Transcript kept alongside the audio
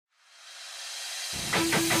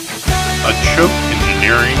a Choke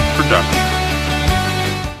Engineering production.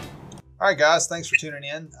 All right, guys, thanks for tuning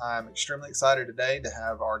in. I'm extremely excited today to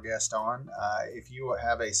have our guest on. If you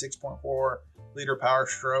have a 6.4 liter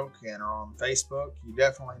Powerstroke and are on Facebook, you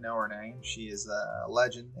definitely know her name. She is a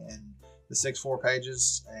legend in the 6.4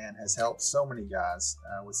 pages and has helped so many guys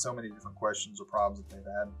with so many different questions or problems that they've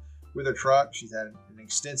had with her truck. She's had an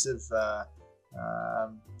extensive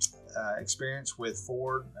experience with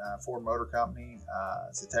Ford Motor Company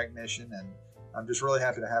as a technician, and I'm just really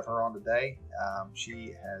happy to have her on today.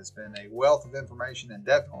 She has been a wealth of information and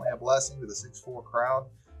definitely a blessing to the 6.4 crowd.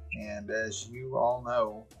 And as you all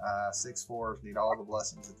know, 6.4s need all the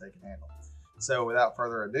blessings that they can handle. So without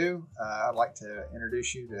further ado, I'd like to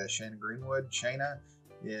introduce you to Shayna Greenwood. Shayna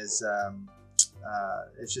is,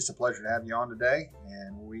 it's just a pleasure to have you on today,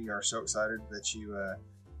 and we are so excited that you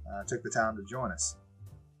took the time to join us.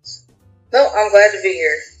 No, I'm glad to be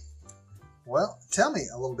here. Well, tell me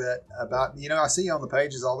a little bit about, I see you on the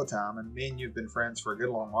pages all the time, and me and you have been friends for a good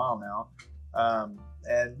long while now.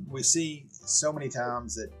 And we see so many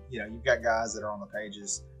times that, you've got guys that are on the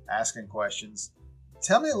pages asking questions.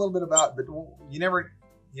 Tell me a little bit about, but you never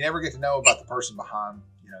get to know about the person behind,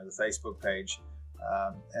 the Facebook page,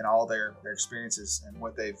 and all their experiences and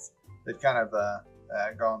what they've kind of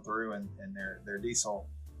gone through and their diesel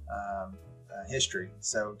history.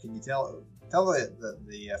 So can you tell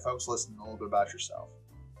the folks listening a little bit about yourself?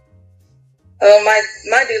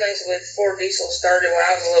 My dealings with Ford Diesel started when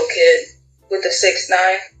I was a little kid with the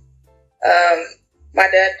 6.9. My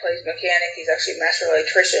dad plays mechanic. He's actually a master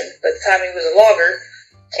electrician, but at the time he was a logger,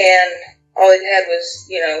 and all he had was,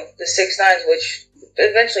 the 6.9s, which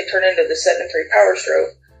eventually turned into the 7.3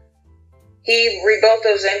 Powerstroke. He rebuilt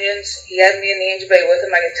those engines. He had me in the engine bay with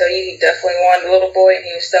him. I can tell you, he definitely wanted a little boy, and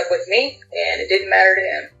he was stuck with me, and it didn't matter to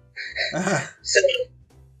him. So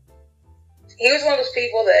he was one of those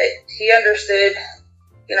people that he understood,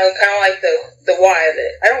 kind of like the why of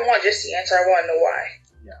it. I don't want just the answer. I want to know why.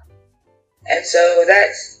 Yeah. And so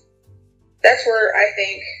that's where I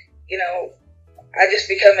think, I just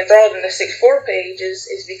become enthralled in the 6.4 pages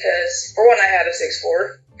is because, for one, I had a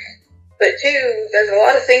 6.4. But two, there's a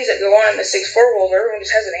lot of things that go on in the 6.4 world. Everyone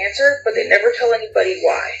just has an answer, but they never tell anybody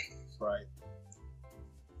why. Right.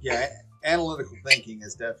 Yeah, analytical thinking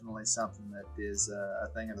is definitely something that is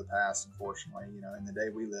a thing of the past, unfortunately. In the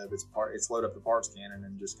day we live, it's load up the parts cannon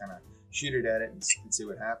and just kind of shoot it at it and see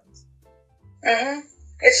what happens. Mm-hmm.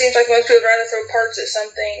 It seems like most people would rather throw parts at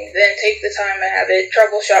something than take the time to have it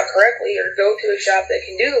troubleshot correctly or go to a shop that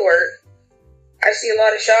can do the work. I see a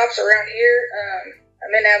lot of shops around here.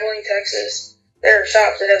 I'm in Abilene, Texas. There are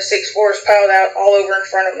shops that have 6.4s piled out all over in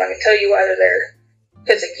front of them. I can tell you why they're there.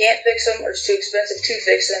 Because they can't fix them or it's too expensive to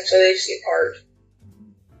fix them, so they just get parked.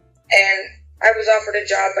 And I was offered a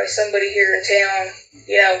job by somebody here in town,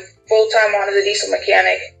 full-time onto the diesel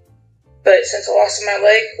mechanic. But since I lost my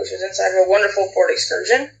leg, which was inside of a wonderful Ford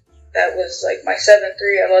Excursion, that was like my 7.3.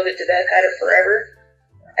 I loved it to death, had it forever.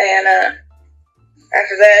 And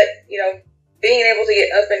after that, being able to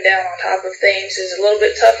get up and down on top of things is a little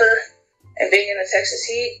bit tougher, and being in the Texas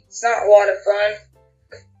heat, it's not a lot of fun,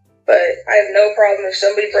 but I have no problem if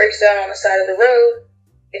somebody breaks down on the side of the road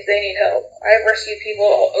if they need help. I have rescued people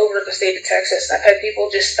all over the state of Texas, and I've had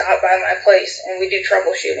people just stop by my place, and we do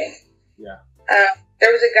troubleshooting. Yeah.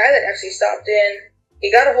 There was a guy that actually stopped in. He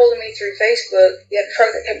got a hold of me through Facebook. He had a truck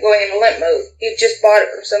that kept going into limp mode. He had just bought it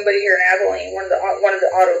from somebody here in Abilene, one of the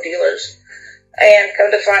auto dealers, and come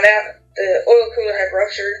to find out, the oil cooler had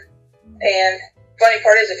ruptured, and funny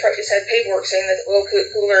part is the truck just had paperwork saying that the oil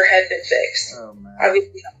cooler had been fixed. Oh, man.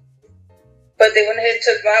 Obviously not. But they went ahead and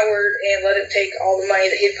took my word and let him take all the money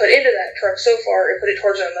that he had put into that truck so far and put it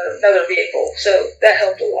towards another vehicle. So that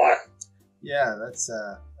helped a lot. Yeah, that's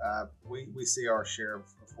we see our share of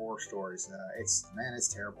horror stories. It's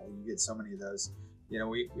terrible. You get so many of those.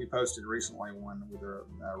 We posted recently one with a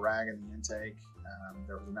rag in the intake.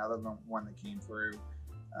 There was another one that came through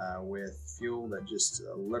with fuel that just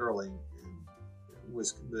literally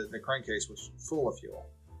was the crankcase was full of fuel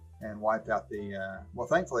and wiped out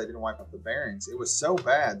thankfully it didn't wipe out the bearings. It was so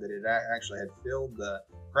bad that it actually had filled the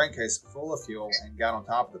crankcase full of fuel and got on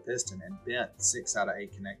top of the piston and bent 6 out of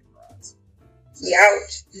 8 connecting rods. So,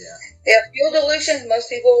 ouch. Yeah, fuel dilution, most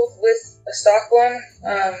people with a stock one,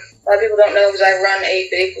 a lot of people don't know because I run a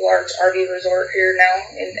big, large RV resort here now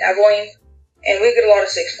in Abilene, and we get a lot of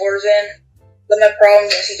 6.4s in. But my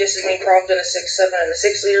problems, I see just as many problems in a 6.7 and a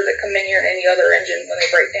 6 liter that come in here in any other engine when they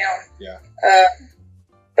break down. Yeah.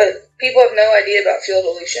 But people have no idea about fuel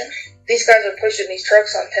dilution. These guys are pushing these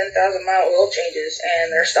trucks on 10,000 mile oil changes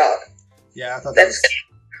and they're stock. Yeah, I thought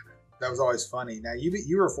That was always funny. Now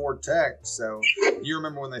you were a Ford tech, so you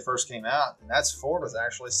remember when they first came out, and that's Ford was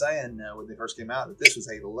actually saying when they first came out that this was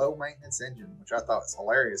a low maintenance engine, which I thought was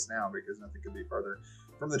hilarious now because nothing could be further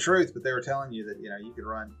from the truth. But they were telling you that you could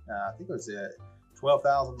run, I think it was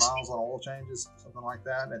 12,000 miles on oil changes, something like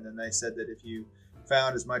that, and then they said that if you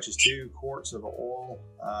found as much as 2 quarts of oil,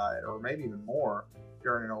 or maybe even more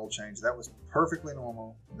during an oil change, that was perfectly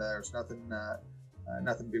normal. There's nothing to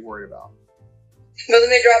be worried about. But then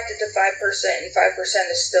they dropped it to 5%, and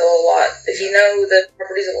 5% is still a lot. If you know the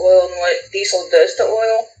properties of oil and what diesel does to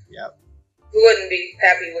oil, yep, we wouldn't be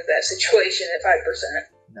happy with that situation at 5%.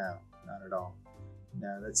 No, not at all.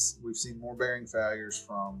 No, we've seen more bearing failures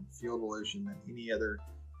from fuel dilution than any other.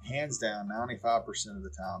 Hands down, 95% of the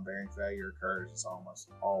time bearing failure occurs. It's almost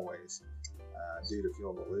always due to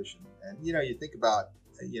fuel dilution. And you think about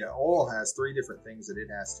oil has 3 different things that it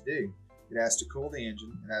has to do. It has to cool the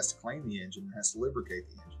engine, it has to clean the engine, it has to lubricate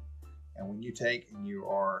the engine. And when you take and you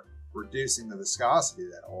are reducing the viscosity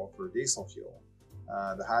of that oil for diesel fuel,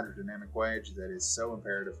 the hydrodynamic wedge that is so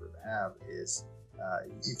imperative for it to have is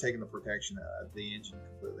you've taken the protection of the engine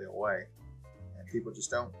completely away. And people just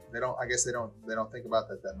don't think about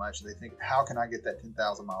that much. They think, how can I get that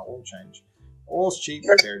 10,000 mile oil change? Oil's cheap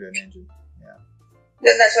compared to an engine. Yeah.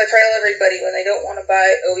 Then that's why I tell everybody when they don't want to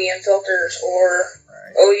buy OEM filters or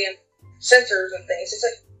OEM sensors and things, it's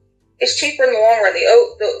like it's cheaper in the long run.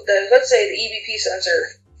 The let's say the EBP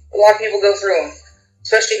sensor, a lot of people go through them,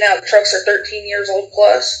 especially now the trucks are 13 years old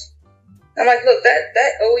plus. I'm like, look,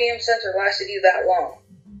 that OEM sensor lasted you that long.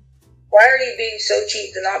 Why are you being so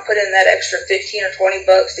cheap to not put in that extra 15 or 20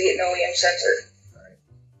 bucks to get an OEM sensor? Right.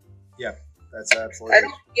 Yeah, that's absolutely. I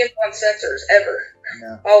don't give on sensors ever.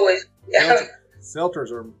 No. Always. Yeah.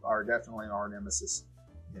 Filters are definitely our nemesis.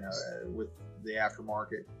 With the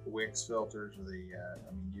aftermarket Wix filters, you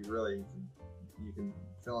can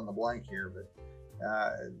fill in the blank here, but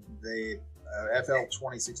the FL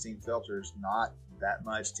 2016 filters, not that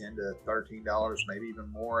much, $10 to $13, maybe even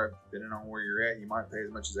more, depending on where you're at. You might pay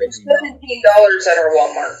as much as $18. $17 at our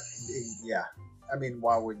Walmart. Yeah,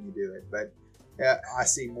 why wouldn't you do it? But I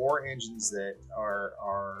see more engines that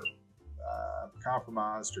are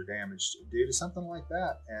compromised or damaged due to something like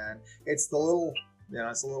that, and it's the little.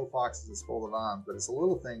 It's the little foxes that spoil the vines, but it's the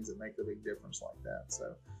little things that make the big difference like that.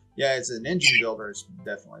 So, yeah, as an engine builder, it's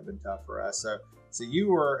definitely been tough for us. So you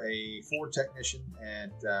were a Ford technician,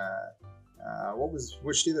 and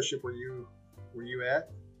which dealership were you at?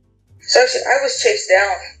 So I was chased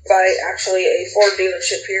down by actually a Ford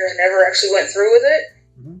dealership here and never actually went through with it.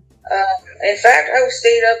 Mm-hmm. In fact, I was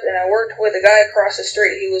stayed up and I worked with a guy across the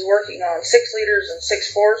street. He was working on 6 liters and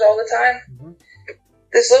 6.4s all the time. Mm-hmm.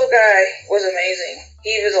 This little guy was amazing.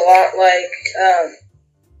 He was a lot like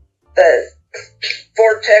the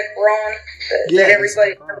Ford Tech Ron that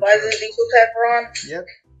everybody realizes Diesel Tech Ron. Yep.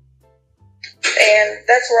 And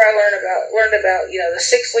that's where I learned about the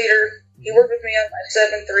 6 liter. He worked with me on my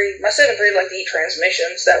 7.3. My 7.3 liked to eat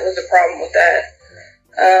transmissions. That was the problem with that.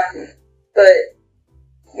 But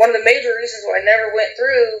one of the major reasons why I never went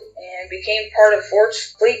through and became part of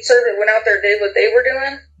Ford's fleet service, went out there and did what they were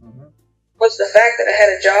doing, was the fact that I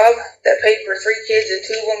had a job that paid for 3 kids and 2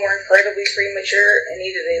 of them were incredibly premature and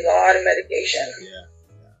needed a lot of medication. Yeah,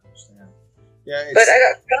 I understand. Yeah, but I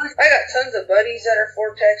got tons of buddies that are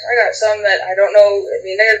Ford techs. I got some that I don't know. I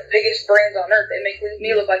mean, they're the biggest brains on earth. They make me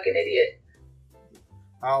look like an idiot.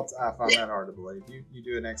 I find that hard to believe. You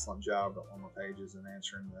do an excellent job on the pages and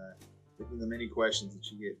answering the many questions that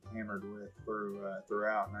you get hammered with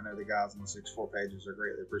throughout. And I know the guys on the 6.4 pages are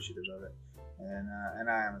greatly appreciative of it. And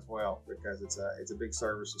I am as well, because it's a big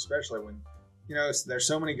service, especially when there's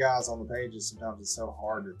so many guys on the pages. Sometimes it's so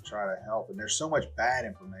hard to try to help, and there's so much bad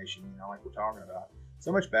information, like we're talking about,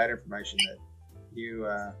 so much bad information that you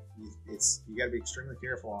got to be extremely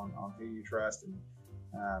careful on who you trust, and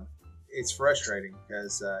it's frustrating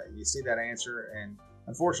because you see that answer, and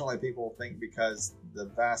unfortunately people think because the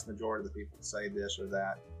vast majority of the people say this or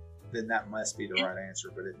that, then that must be the right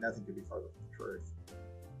answer, but nothing could be further from the truth.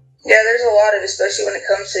 Yeah, there's a lot of, especially when it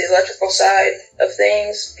comes to the electrical side of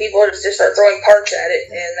things, people just start throwing parts at it,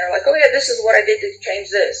 and they're like, oh yeah, this is what I did to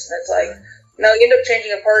change this. And it's like, no, you end up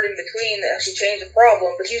changing a part in between that actually changed the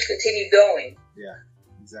problem, but you just continue going. Yeah,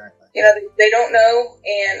 exactly. They don't know,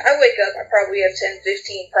 and I wake up, I probably have 10,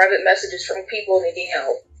 15 private messages from people needing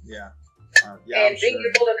help. Yeah. And being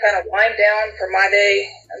able to kind of wind down for my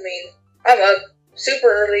day, I mean, I'm up super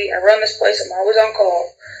early, I run this place, I'm always on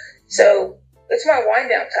call. So it's my wind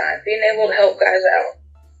down time, being able to help guys out.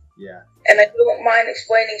 Yeah. And I don't mind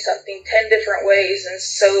explaining something 10 different ways and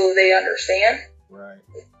so they understand. Right.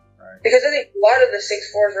 Right. Because I think a lot of the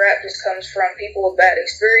 6.4's rap just comes from people with bad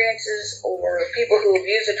experiences or people who have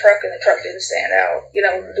used a truck and the truck didn't stand out. You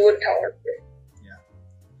know, Right. wouldn't tolerate it. Yeah.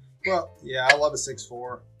 Well, yeah, I love a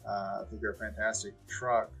 6.4. I think they're a fantastic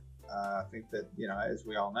truck. I think that, you know, as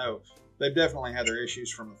we all know, they've definitely had their issues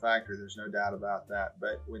from the factory. There's no doubt about that.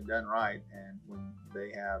 But when done right and when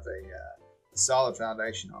they have a solid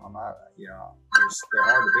foundation on them, you know, they're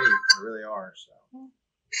hard to beat. They really are. So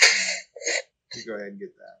you go ahead and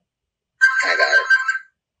get that. I got it.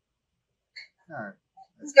 All right.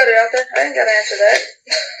 Let's got it out there. I didn't got to answer that.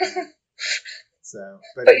 So,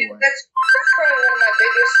 but But anyway. yeah, that's probably one of my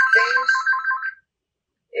biggest things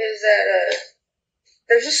is that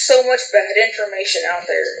there's just so much bad information out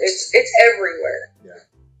there. It's everywhere. Yeah.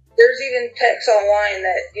 There's even texts online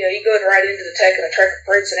that, you know, you go right into the tech and the truck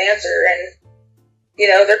prints an answer and, you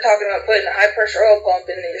know, they're talking about putting a high pressure oil pump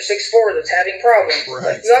in your 6.4 that's having problems.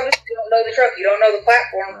 Right. Like, you obviously don't know the truck, you don't know the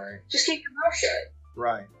platform. Right. Just keep your mouth shut.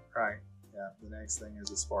 Right. Yeah. The next thing is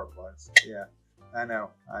the spark plugs. Yeah. I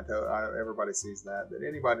know. Everybody sees that. But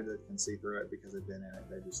anybody that can see through it because they've been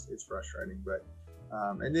in it, it's frustrating. But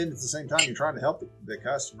and then at the same time, you're trying to help the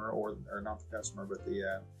customer, or not the customer, but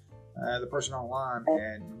the person online,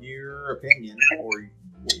 and your opinion or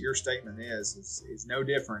what your statement is no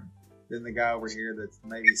different than the guy over here that's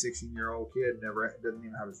maybe a 16-year-old kid doesn't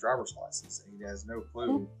even have his driver's license. He has no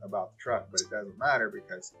clue about the truck, but it doesn't matter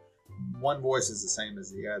because one voice is the same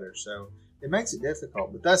as the other. So it makes it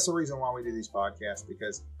difficult, but that's the reason why we do these podcasts,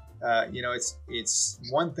 because you know, it's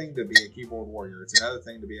one thing to be a keyboard warrior. It's another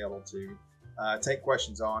thing to be able to take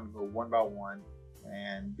questions on, go one by one,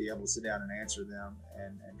 and be able to sit down and answer them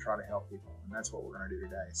and try to help people. And that's what we're going to do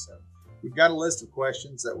today. So we've got a list of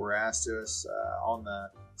questions that were asked to us on the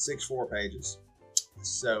 6.4 pages.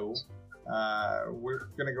 So we're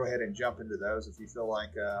going to go ahead and jump into those. If you feel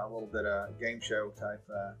like a little bit of game show type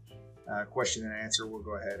question and answer, we'll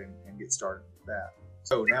go ahead and get started with that.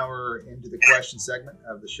 So now we're into the question segment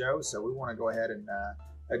of the show. So we want to go ahead and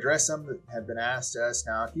address some that have been asked to us.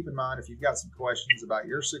 Now, keep in mind, if you've got some questions about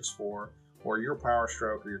your 6.4 or your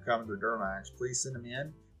Powerstroke or your Cummins or Duramax, please send them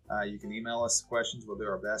in. You can email us the questions. We'll do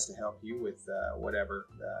our best to help you with whatever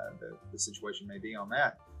the situation may be on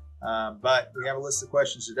that. But we have a list of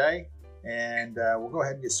questions today, and we'll go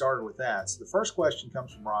ahead and get started with that. So the first question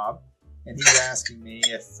comes from Rob, and he's asking me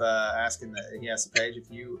he has a page, if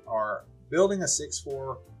you are building a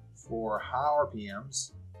 6.4 for high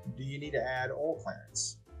RPMs, do you need to add oil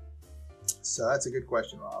clearance? So that's a good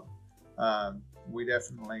question, Rob. We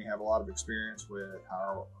definitely have a lot of experience with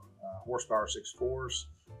higher horsepower 6.4s.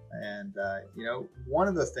 And, you know, one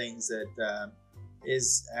of the things that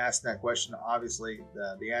is asked in that question, obviously,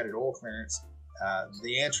 the added oil clearance,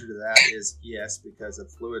 the answer to that is yes, because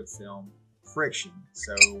of fluid film friction.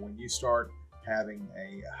 So when you start having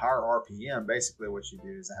a higher RPM, basically what you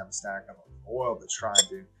do is have a stack of oil that's trying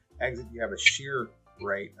to exit. You have a shear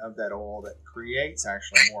rate of that oil that creates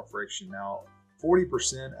actually more friction. Now,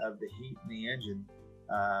 40% of the heat in the engine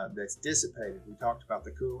that's dissipated, we talked about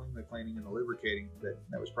the cooling, the cleaning, and the lubricating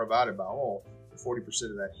that was provided by oil. 40%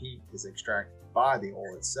 of that heat is extracted by the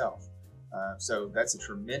oil itself. So that's a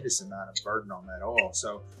tremendous amount of burden on that oil.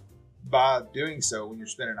 So by doing so, when you're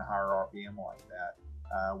spinning a higher RPM like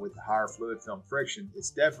that, with the higher fluid film friction, it's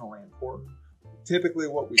definitely important. Typically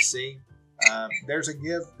what we see, there's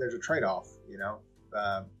a trade-off, you know,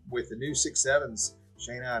 with the new 6.7s.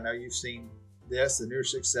 Shayna, I know you've seen this. The newer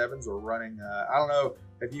 6.7s are running, I don't know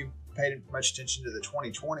if you paid much attention to the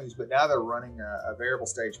 2020s, but now they're running a variable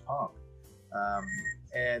stage pump.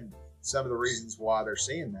 And some of the reasons why they're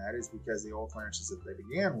seeing that is because the oil clearances that they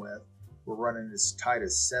began with were running as tight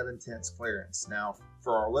as 7/10 clearance. Now,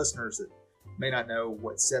 for our listeners that may not know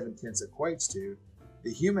what 7/10 equates to,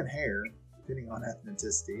 the human hair, depending on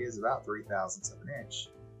ethnicity, is about 3/1000 of an inch.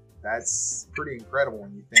 That's pretty incredible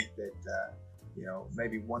when you think that, you know,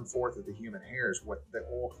 maybe 1/4 of the human hair is what the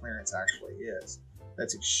oil clearance actually is.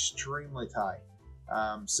 That's extremely tight.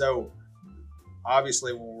 So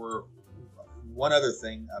obviously one other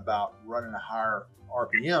thing about running a higher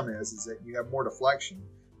RPM is that you have more deflection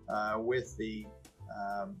with the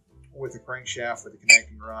crankshaft, with the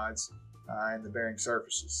connecting rods, and the bearing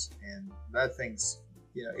surfaces. And that thing's,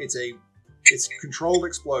 you know, it's controlled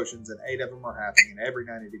explosions, and 8 of them are happening in every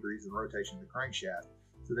 90 degrees of rotation of the crankshaft.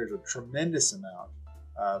 So there's a tremendous amount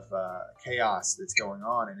of chaos that's going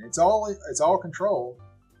on, and it's all controlled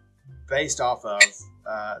based off of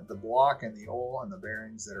the block and the oil and the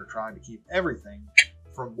bearings that are trying to keep everything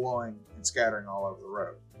from blowing and scattering all over the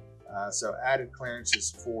road. So added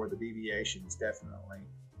clearances for the deviation is definitely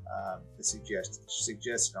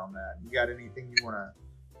suggested on that. You got anything you want to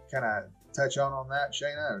kind of touch on that,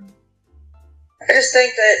 Shayna? I just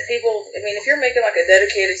think that people, I mean, if you're making like a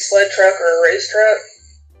dedicated sled truck or a race truck,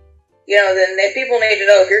 then people need to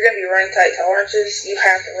know if you're going to be running tight tolerances, you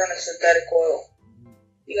have to run a synthetic oil.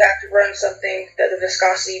 You have to run something that the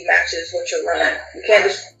viscosity matches what you're running. You can't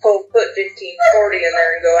just put 1540 in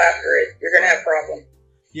there and go after it. You're going to have a problem.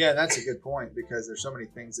 Yeah, that's a good point, because there's so many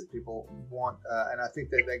things that people want. And I think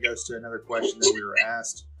that goes to another question that we were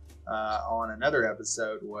asked on another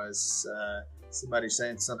episode, was somebody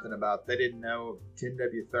saying something about they didn't know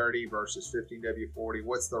 10W30 versus 15W40.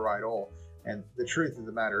 What's the right oil? And the truth of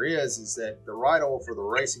the matter is that the right oil for the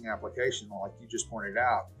racing application, like you just pointed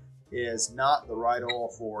out, is not the right oil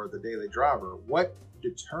for the daily driver. What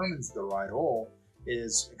determines the right oil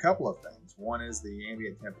is a couple of things. One is the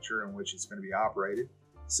ambient temperature in which it's going to be operated.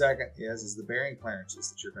 Second is the bearing clearances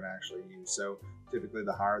that you're going to actually use. So typically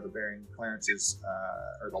the higher the bearing clearances,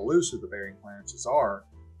 or the looser the bearing clearances are,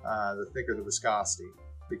 the thicker the viscosity.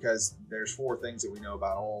 Because there's four things that we know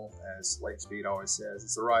about oil, as Lake Speed always says.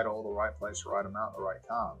 It's the right oil, the right place, the right amount, the right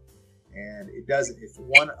time. And it doesn't, if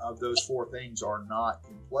one of those four things are not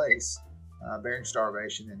in place, bearing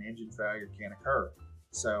starvation and engine failure can occur.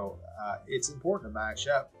 So it's important to match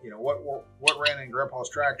up. What ran in Grandpa's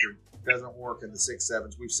tractor doesn't work in the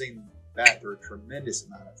 6.7s. We've seen that through a tremendous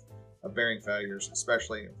amount of bearing failures,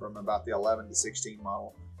 especially from about the 11 to 16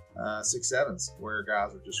 model 6.7s, where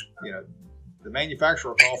guys are just, the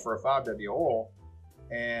manufacturer will call for a 5W oil,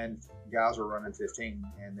 and guys are running 15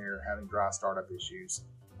 and they're having dry startup issues.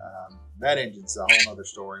 That engine's a whole other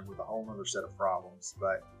story with a whole other set of problems,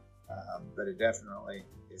 but it definitely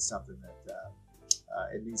is something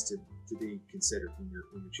that it needs to be considered when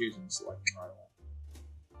you're choosing and selecting right oil.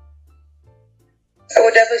 I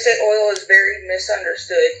would definitely say oil is very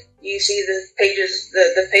misunderstood. You see the pages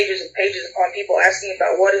and pages upon people asking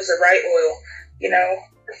about what is the right oil.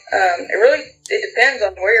 It depends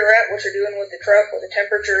on where you're at, what you're doing with the truck, with the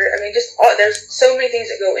temperature. I mean, there's so many things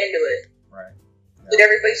that go into it. Right. And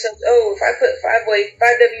everybody says, oh, if I put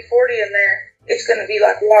 5W40 in there, it's going to be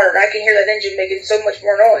like water, and I can hear that engine making so much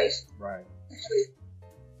more noise. Right.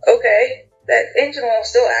 Okay, that engine oil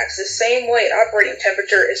still acts the same way at operating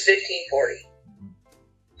temperature as 1540.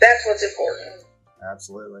 That's what's important.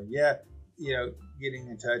 Absolutely. Yeah. Getting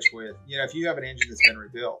in touch with, if you have an engine that's been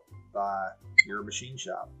rebuilt by your machine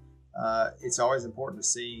shop, it's always important to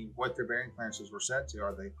see what their bearing clearances were set to.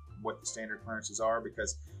 Are they what the standard clearances are?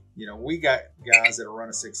 Because, we got guys that run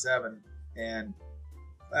a 6.7, and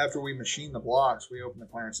after we machine the blocks, we open the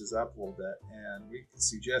clearances up a little bit, and we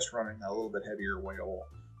suggest running a little bit heavier weight oil.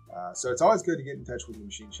 So it's always good to get in touch with the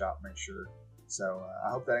machine shop and make sure. So I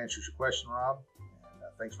hope that answers your question, Rob,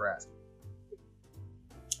 and thanks for asking.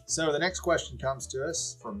 So the next question comes to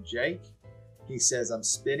us from Jake. He says, I'm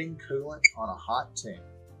spitting coolant on a hot tune,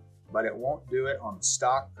 but it won't do it on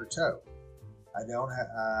stock or tow. I've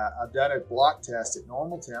done a block test at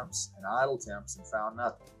normal temps and idle temps and found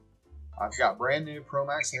nothing. I've got brand new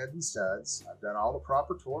Promax head and studs. I've done all the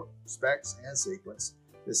proper torque, specs, and sequence.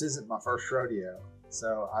 This isn't my first rodeo.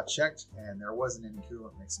 So I checked, and there wasn't any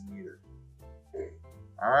coolant mixing either.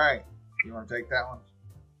 All right. You want to take that one?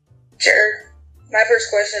 Sure. My first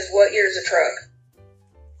question is, what year is the truck?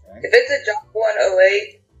 Okay. If it's a Job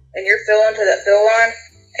 108 and you're filling to that fill line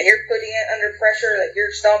and you're putting it under pressure, like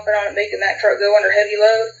you're stomping on it, making that truck go under heavy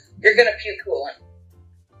load, you're going to puke coolant.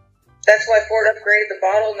 That's why Ford upgraded the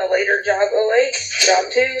bottle in the later Job 08, Job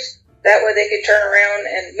 2s. That way they could turn around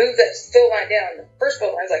and move that fill line down. The first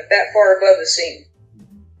fill line's like that far above the seam.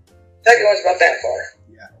 Second one's about that far.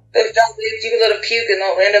 Yeah. Those Job 8s, you can let them puke and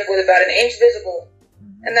they'll end up with about an inch visible.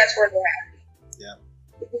 And that's where they're happy. Yeah.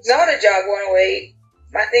 If it's not a Job 108,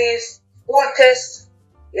 my thing is, block test,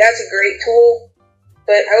 yeah, it's a great tool,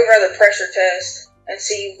 but I would rather pressure test and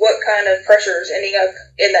see what kind of pressure is ending up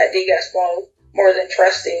in that degas bottle more than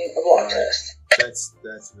trusting a block test. That's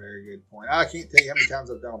a very good point. I can't tell you how many times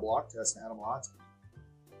I've done a block test and had them lied to me.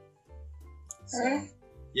 So,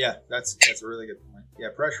 yeah, that's a really good point. Yeah,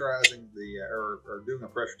 pressurizing or doing a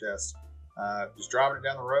pressure test, just driving it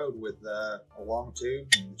down the road with a long tube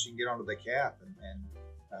that you can get onto the cap and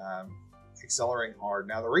accelerating hard.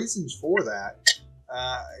 Now, the reasons for that,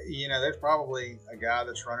 there's probably a guy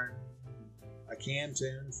that's running a can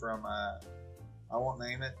tune from, I won't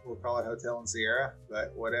name it, we'll call it Hotel in Sierra,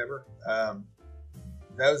 but whatever.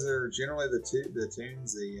 Those are generally the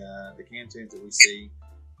tunes, the can tunes that we see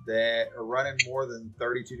that are running more than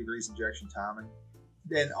 32 degrees injection timing.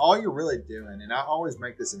 Then all you're really doing, and I always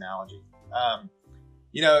make this analogy,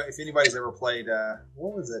 if anybody's ever played,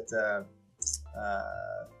 what was it,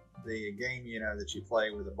 the game, that you play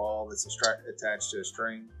with a ball that's attached to a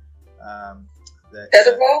string.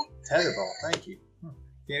 Tetherball? Tetherball, thank you.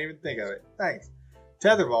 If Can't even think of it. Thanks.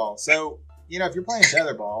 Tetherball. So, if you're playing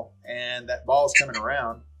tetherball and that ball's coming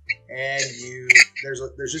around and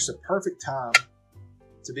there's just a perfect time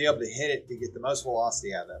to be able to hit it to get the most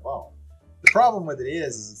velocity out of that ball. The problem with it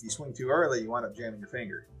is if you swing too early, you wind up jamming your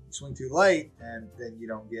finger. You swing too late, and then you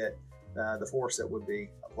don't get the force that would be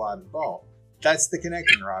applied to the ball. That's the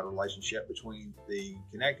connecting rod relationship between the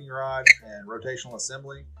connecting rod and rotational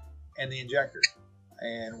assembly and the injector.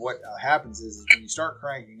 And what happens is when you start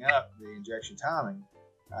cranking up the injection timing,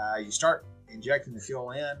 you start injecting the fuel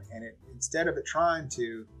in, and instead of it trying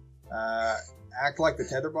to act like the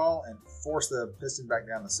tetherball and force the piston back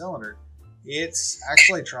down the cylinder, it's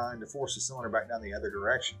actually trying to force the cylinder back down the other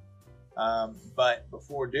direction. But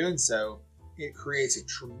before doing so, it creates a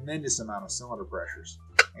tremendous amount of cylinder pressures.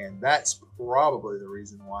 And that's probably the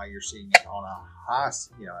reason why you're seeing it on a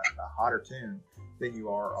hotter tune than you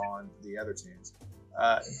are on the other tunes.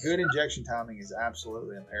 Good injection timing is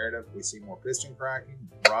absolutely imperative. We see more piston cracking,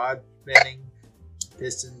 rod bending,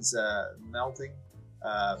 pistons melting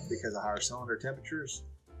because of higher cylinder temperatures.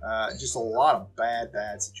 Just a lot of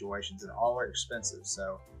bad situations, and all are expensive.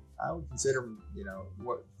 So I would consider,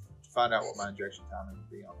 find out what my injection timing would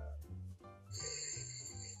be on that.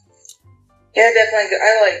 Yeah, definitely.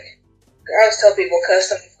 I always tell people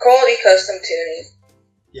quality custom tuning.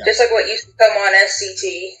 Yeah. Just like what used to come on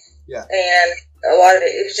SCT. Yeah. And a lot of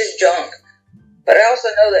it was just junk. But I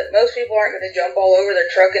also know that most people aren't going to jump all over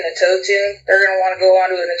their truck in a tow tune. They're going to want to go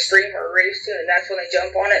onto an extreme or a race tune, and that's when they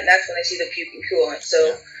jump on it, and that's when they see the puking coolant.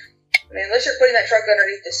 So, unless you're putting that truck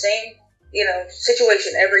underneath the same,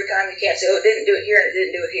 situation every time, you can't say, oh, it didn't do it here and it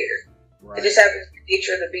didn't do it here. Right. It just happens to be the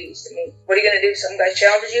nature of the beast. I mean, what are you going to do? Some guy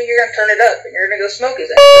challenges you, you're going to turn it up, and you're going to go smoke his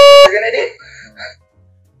ass. That's what you're going to do.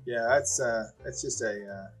 Yeah, that's just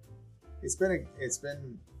it's been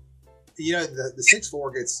the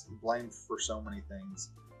 6.4 gets blamed for so many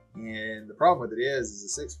things, and the problem with it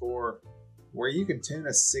is the 6.4, where you can tune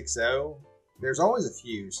a 6.0, there's always a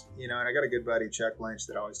fuse, and I got a good buddy, Chuck Lynch,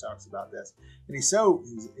 that always talks about this, and he's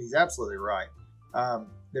absolutely right.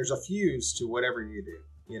 There's a fuse to whatever you do.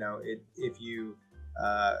 If you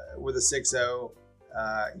with a 6.0,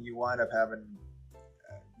 you wind up having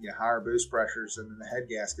higher boost pressures, and then the head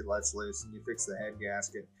gasket lets loose, and you fix the head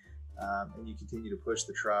gasket, and you continue to push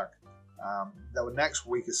the truck. The next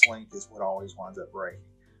weakest link is what always winds up breaking.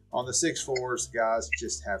 On the 6.4s, guys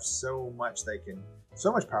just have so much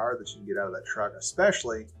power that you can get out of that truck,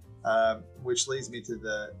 especially, which leads me to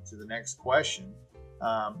the next question.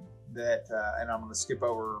 And I'm going to skip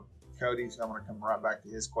over Cody's. I'm going to come right back to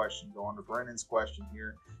his question, go on to Brennan's question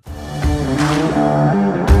here.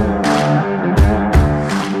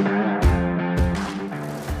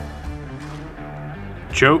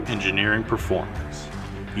 Choate Engineering Performance,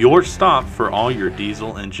 your stop for all your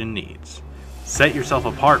diesel engine needs. Set yourself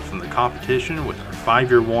apart from the competition with our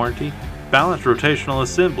 5-year warranty, balanced rotational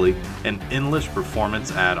assembly, and endless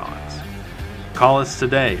performance add-ons. Call us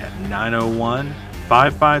today at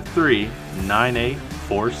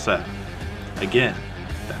 901-553-9847. Again,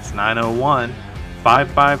 that's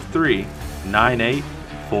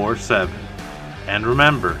 901-553-9847. And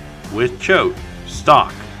remember, with Choate,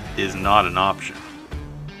 stock is not an option.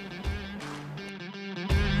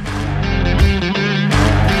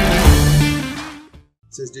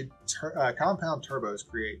 It says, did compound turbos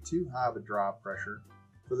create too high of a drive pressure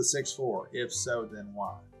for the 6.4? If so, then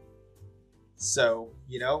why? So,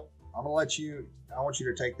 I want you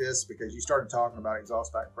to take this because you started talking about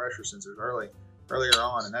exhaust back pressure sensors earlier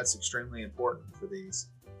on, and that's extremely important for these.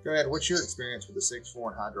 Go ahead. What's your experience with the 6.4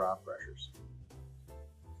 and high drive pressures?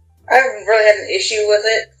 I haven't really had an issue with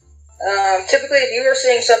it. Typically, if you were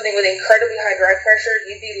seeing something with incredibly high drive pressure,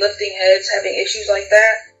 you'd be lifting heads, having issues like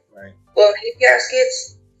that. Right. Well, heat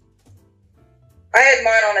gaskets, I had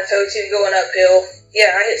mine on a tow tune going uphill.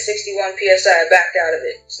 Yeah, I hit 61 PSI. I backed out of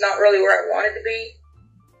it. It's not really where I wanted to be,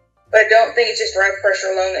 but I don't think it's just drive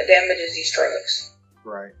pressure alone that damages these trucks.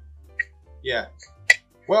 Right. Yeah.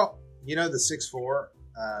 Well, the 6.4,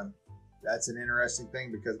 that's an interesting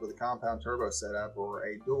thing because with a compound turbo setup or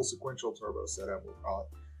a dual sequential turbo setup, we'll call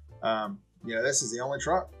it, this is the only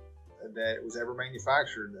truck that was ever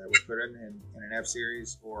manufactured that was put in an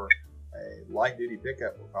F-Series or a light-duty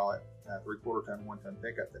pickup, we'll call it, 3/4 ton, 1 ton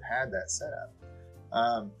pickup that had that setup.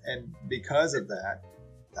 And because of that,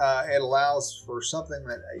 it allows for something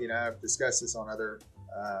that, I've discussed this on other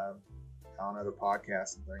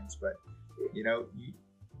podcasts and things, but,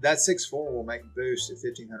 that 6.4 will make boost at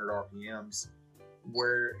 1,500 RPMs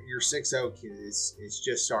where your 6.0 is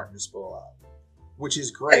just starting to spool up. which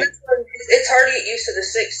is great. It's hard to get used to the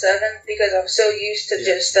 6.7 because I'm so used to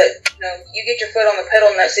just that. You get your foot on the pedal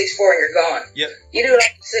in that 6.4 and you're gone. Yep. You do it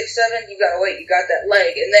on 6.7, you gotta wait. You got that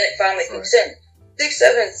leg, and then it finally kicks in.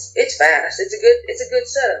 6.7, it's fast. It's a good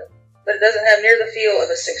setup, but it doesn't have near the feel of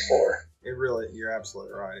a 6.4. It really, you're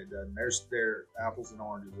absolutely right. It doesn't. They're apples and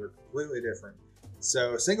oranges. They're completely different.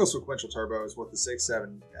 So single sequential turbo is what the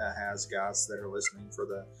 6.7 has, guys that are listening, for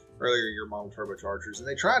the earlier year model turbochargers. And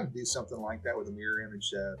they tried to do something like that with a mirror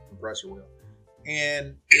image compressor wheel.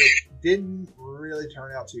 And it didn't really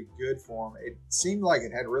turn out too good for them. It seemed like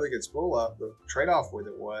it had really good spool up. The trade-off with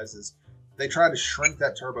it is they tried to shrink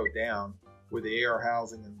that turbo down with the AR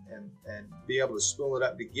housing and be able to spool it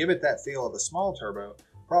up to give it that feel of a small turbo.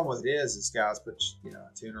 Problem with it is guys put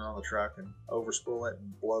a tuner on the truck and overspool it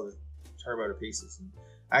and blow the turbo to pieces. And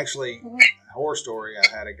actually, horror story, I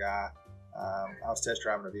had a guy, I was test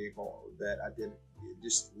driving a vehicle that I did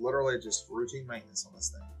literally just routine maintenance on this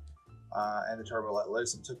thing, and the turbo let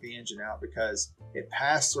loose and took the engine out because it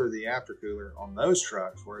passed through the aftercooler on those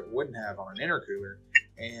trucks where it wouldn't have on an intercooler,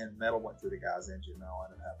 and metal went through the guy's engine, and all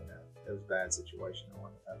ended up having that. It was a bad situation. I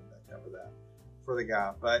wanted to have that cover that for the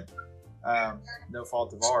guy, but no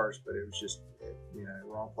fault of ours, but it was just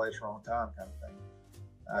wrong place, wrong time kind of thing.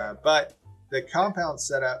 But the compound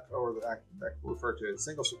setup, or I refer to it as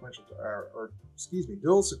single sequential,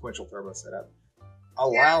 dual sequential turbo setup,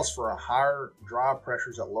 allows for a higher drive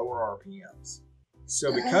pressures at lower RPMs.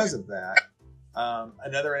 So because of that,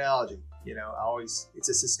 another analogy, it's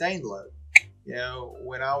a sustained load.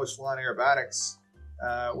 When I was flying aerobatics,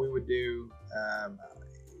 we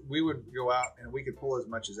would go out and we could pull as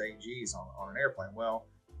much as 8 Gs on an airplane. Well,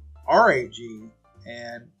 our 8 G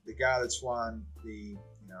and the guy that's flying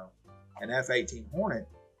an F-18 Hornet,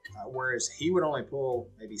 whereas he would only pull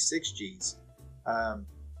maybe 6 Gs.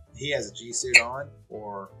 He has a G suit on,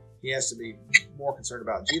 or he has to be more concerned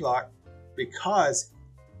about G-lock because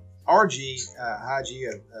our high G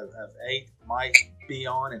of 8 might be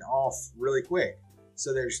on and off really quick.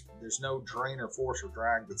 So there's no drain or force or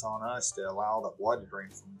drag that's on us to allow the blood to drain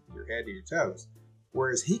from your head to your toes.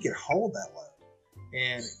 Whereas he could hold that load,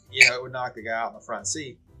 and it would knock the guy out in the front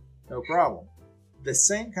seat, no problem. The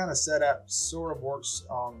same kind of setup sort of works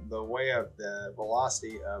on the way of the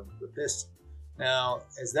velocity of the piston. Now,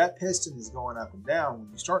 as that piston is going up and down,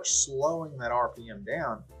 when you start slowing that RPM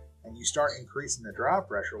down and you start increasing the drive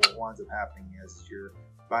pressure, what winds up happening is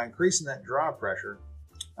by increasing that drive pressure,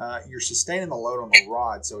 you're sustaining the load on the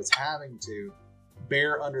rod, so it's having to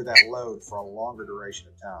bear under that load for a longer duration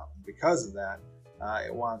of time. And because of that,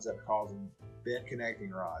 it winds up causing bent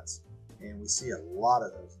connecting rods, and we see a lot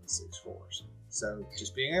of those in the 6.4s. So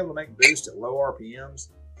just being able to make boost at low RPMs,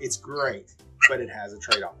 it's great, but it has a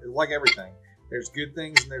trade-off. It's like everything. There's good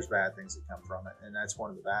things and there's bad things that come from it, and that's one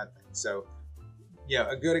of the bad things. So,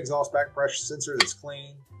 a good exhaust back pressure sensor that's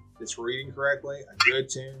clean, that's reading correctly, a good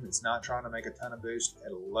tune that's not trying to make a ton of boost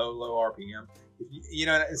at a low RPM.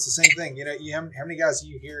 It's the same thing. How many guys do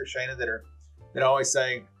you hear, Shayna, that always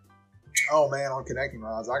say, "Oh man, on connecting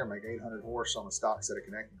rods, I can make 800 horse on a stock set of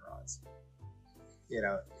connecting rods."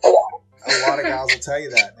 A lot of guys will tell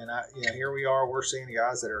you that, and here we are. We're seeing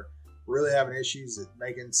guys that are really having issues at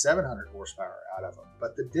making 700 horsepower out of them.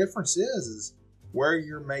 But the difference is where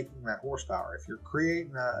you're making that horsepower. If you're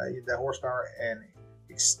creating that horsepower and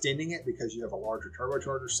extending it because you have a larger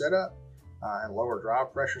turbocharger setup and lower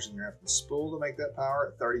drive pressures, and you're having to spool to make that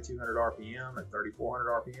power at 3,200 RPM, at 3,400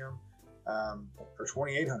 RPM, or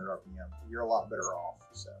 2,800 RPM, you're a lot better off.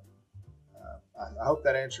 So I hope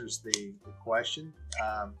that answers the question.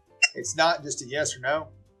 It's not just a yes or no.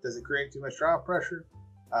 Does it create too much drive pressure?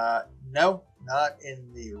 No, not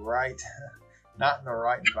in the right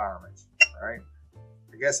environment. All right.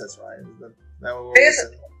 I guess that's right. I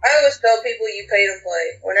always tell people you pay to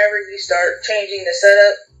play. Whenever you start changing the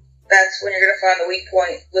setup, that's when you're going to find the weak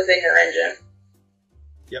point within your engine.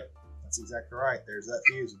 Yep, that's exactly right. There's that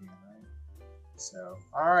fuse again, right? So,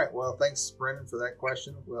 all right. Well, thanks, Brendan, for that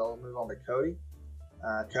question. We'll move on to Cody.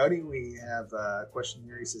 Cody, we have a question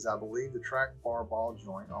here. He says, I believe the track bar ball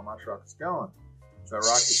joint on my truck is gone. So I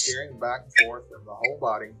rock the steering back and forth of the whole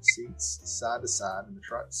body, seats side to side, and the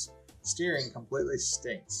truck's steering completely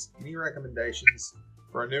stinks. Any recommendations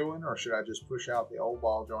for a new one, or should I just push out the old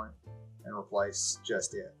ball joint and replace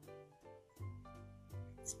just it?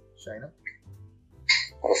 Shayna?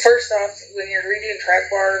 Well, first off, when you're redoing track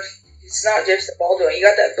bars, it's not just the ball joint. You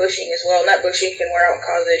got that bushing as well, and that bushing can wear out and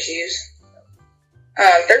cause issues.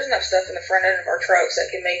 There's enough stuff in the front end of our trucks that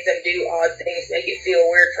can make them do odd things, make it feel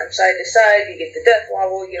weird from side to side. You get the death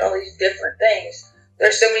wobble, you get all these different things.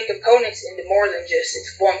 There's so many components into more than just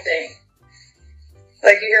it's one thing.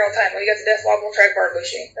 Like you hear all the time, well, you got the death wobble track bar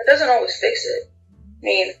bushing. That doesn't always fix it. I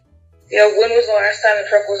mean, you know, when was the last time the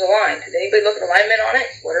truck was aligned? Did anybody look at alignment on it?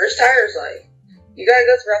 What are his tires like? You gotta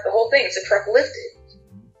go throughout the whole thing. It's a truck lifted.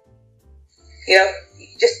 You know,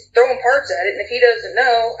 just throwing parts at it, and if he doesn't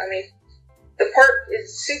know, I mean, the part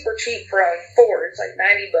is super cheap from Ford. It's like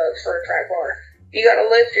 $90 for a track bar. If you got a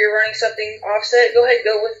lift, you're running something offset, go ahead,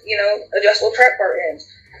 go with, you know, adjustable track bar ends.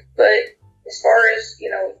 But as far as,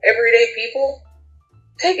 you know, everyday people,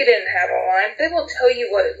 take it in and have it aligned. They will tell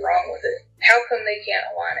you what is wrong with it. How come they can't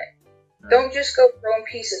align it? Right. Don't just go throwing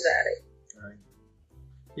pieces at it. Right.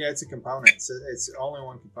 Yeah, it's a component. It's only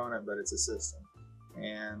one component, but it's a system.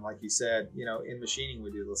 And like you said, you know, in machining,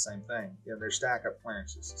 we do the same thing. You know, there's stack-up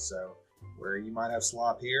clearances. So where you might have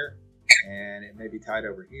slop here, and it may be tight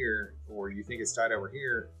over here, or you think it's tight over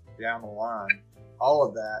here, down the line, all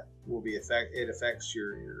of that will be it affects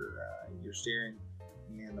your steering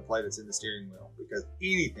and the play that's in the steering wheel, because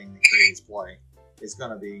anything that creates play is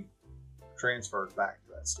going to be transferred back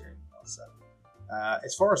to that steering wheel. So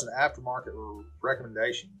as far as an aftermarket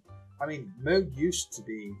recommendation, I mean, Moog used to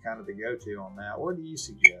be kind of the go-to on that. What do you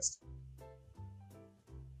suggest?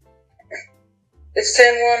 It's 10-1, half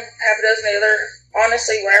a dozen the other.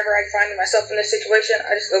 Honestly, whenever I find myself in this situation,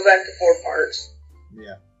 I just go back to Ford parts.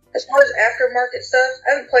 Yeah. As far as aftermarket stuff,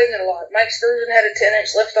 I haven't played in it a lot. My excursion had a 10-inch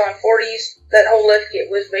lift-on 40s. That whole lift kit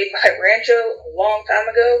was made by Rancho a long time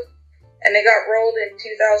ago, and they got rolled in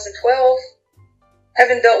 2012.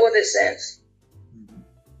 Haven't dealt with it since. Mm-hmm.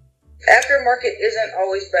 Aftermarket isn't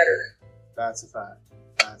always better. That's a fact.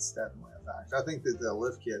 That's definitely a fact. I think that the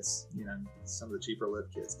lift kits, you know, some of the cheaper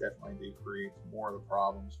lift kits definitely do create more of the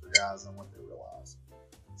problems for guys than what they realize.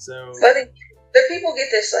 So I think the people get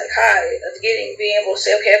this like high of being able to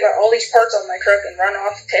say, okay, I've got all these parts on my truck and run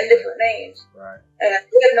off 10 different names. Right. And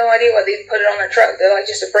they have no idea why they put it on their truck. They're like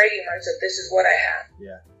just a bragging rights that this is what I have.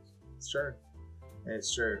 Yeah, it's true.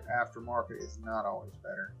 It's true. Aftermarket is not always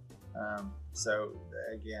better. So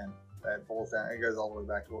again, that boils down. It goes all the way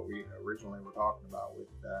back to what we originally were talking about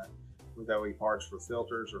with OE parts for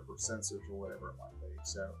filters or for sensors or whatever it might be.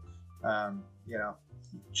 So you know,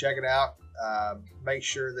 check it out. Make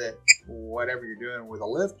sure that whatever you're doing with a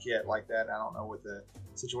lift kit like that, I don't know what the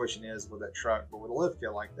situation is with that truck, but with a lift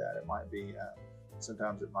kit like that, it might be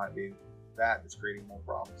sometimes it might be that's creating more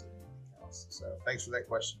problems than anything else. So thanks for that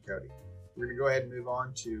question, Cody. We're going to go ahead and move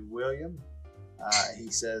on to William. He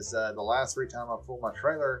says, the last 3 times I pull my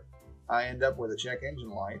trailer, I end up with a check engine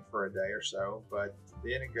light for a day or so, but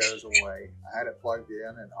then it goes away. I had it plugged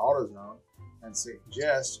in AutoZone and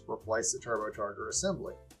suggest replace the turbocharger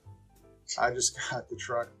assembly. I just got the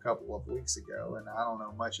truck a couple of weeks ago, and I don't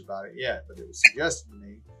know much about it yet, but it was suggested to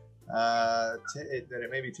me that it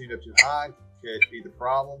may be tuned up too high. Could be the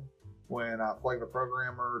problem. When I plug the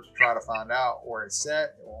programmer to try to find out where it's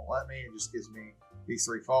set, it won't let me. It just gives me these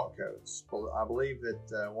 3 fault codes. Well, I believe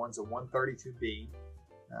that one's a 132B.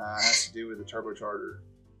 Has to do with the turbocharger.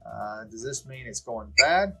 Does this mean it's going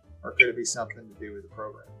bad, or could it be something to do with the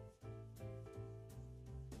program?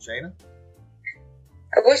 Shayna?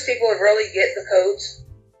 I wish people would really get the codes.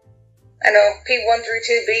 I know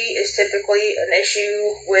P132B is typically an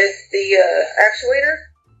issue with the actuator.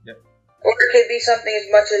 Yep. Or it could be something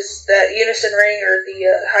as much as that unison ring or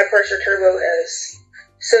the high pressure turbo has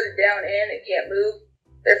sooted down in, it can't move.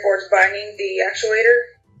 Therefore it's binding the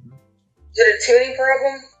actuator. Is it a tuning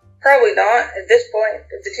problem? Probably not at this point.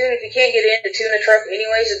 If you can't get in to tune the truck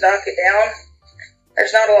anyways and knock it down,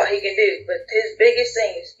 there's not a lot he can do. But his biggest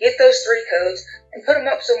thing is get those 3 codes and put them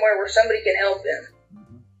up somewhere where somebody can help him.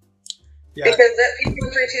 Mm-hmm. Yeah. Because that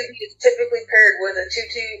P132B is typically paired with a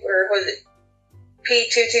 22, or was it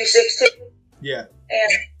P2262? Yeah.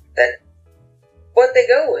 And that's what they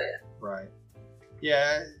go with. Right.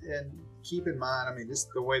 Yeah, and keep in mind, I mean,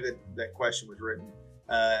 just the way that question was written,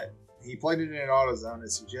 he plugged it in AutoZone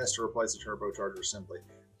and suggests to replace the turbocharger assembly.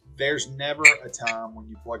 There's never a time when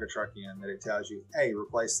you plug a truck in that it tells you, hey,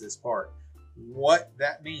 replace this part. What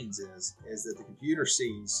that means is that the computer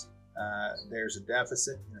sees there's a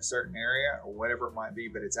deficit in a certain area or whatever it might be,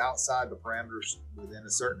 but it's outside the parameters within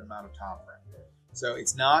a certain amount of time frame. So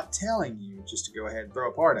it's not telling you just to go ahead and throw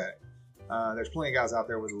a part at it. There's plenty of guys out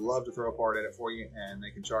there would love to throw a part at it for you, and they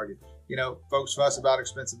can charge you. You know, folks fuss about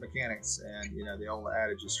expensive mechanics, and you know the old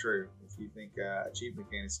adage is true. If you think a cheap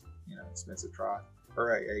mechanic's expensive, try,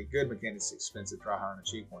 or a good mechanic's expensive, try hiring a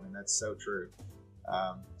cheap one, and that's so true.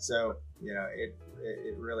 So you know it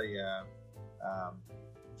really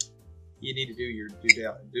you need to do your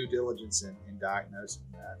due diligence in diagnosing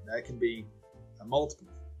that. That can be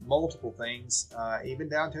multiple things, even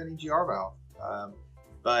down to an EGR valve,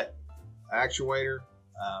 but actuator,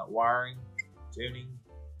 wiring, tuning.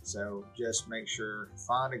 So just make sure,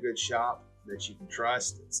 find a good shop that you can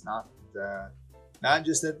trust. It's not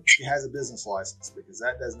just that it has a business license, because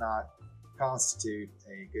that does not constitute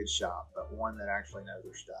a good shop, but one that actually knows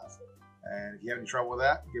their stuff. And if you have any trouble with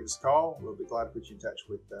that, give us a call. We'll be glad to put you in touch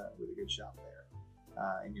with a good shop there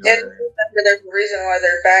in your area. Remember, there's a reason why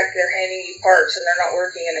they're back there handing you parts and they're not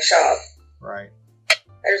working in a shop. Right.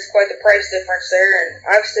 There's quite the price difference there, and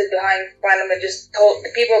I've stood behind them and just told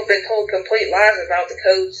people have been told complete lies about the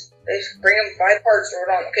codes. They just bring them 5 parts, throw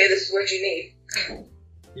it on. Okay, this is what you need.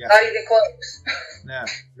 Yeah. Not even close. No,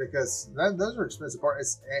 because those are expensive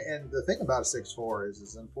parts. And the thing about a 6.4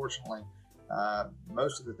 is unfortunately,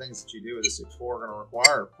 most of the things that you do with a 6.4 are going to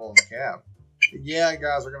require pulling the cab. Yeah,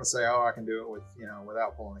 guys are going to say, "Oh, I can do it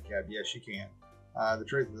without pulling the cab." Yes, you can. The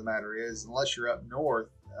truth of the matter is, unless you're up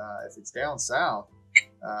north, if it's down south,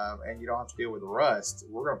 and you don't have to deal with the rust,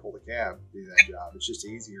 we're going to pull the cab to do that job. It's just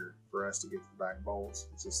easier for us to get to the back bolts.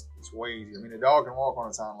 It's way easier. I mean, a dog can walk on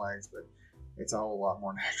its hind legs, but it's a whole lot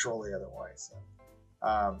more natural the other way.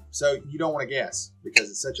 So you don't want to guess, because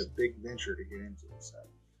it's such a big venture to get into.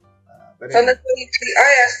 But anyway. I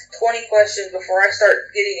ask 20 questions before I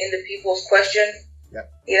start getting into people's questions. Yep.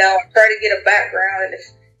 I try to get a background, and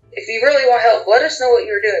if you really want help, let us know what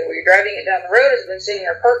you're doing. Were you driving it down the road? Has it been sitting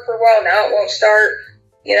there parked for a while? Now it won't start.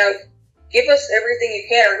 Give us everything you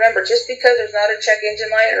can. Remember, just because there's not a check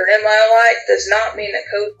engine light or an mile light does not mean that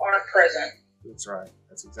codes aren't present. That's right.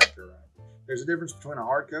 That's exactly right. There's a difference between a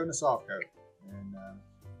hard code and a soft code,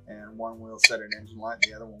 and one will set an engine light,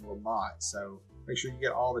 and the other one will not. So make sure you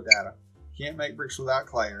get all the data. Can't make bricks without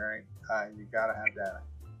clay, right? You got to have data.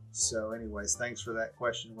 So anyways, thanks for that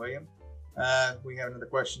question, William. We have another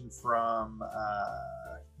question from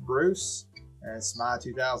Bruce. It's my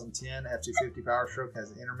 2010 F-250 Powerstroke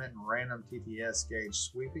has intermittent random TTS gauge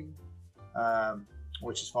sweeping,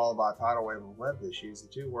 which is followed by a tidal wave of length issues. The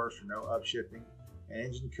two worst are no upshifting. An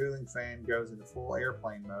engine cooling fan goes into full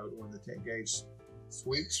airplane mode when the gauge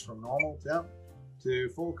sweeps from normal temp to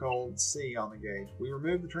full cold C on the gauge. We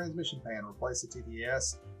removed the transmission pan, replaced the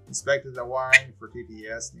TTS, inspected the wiring for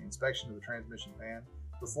TTS, the inspection of the transmission pan,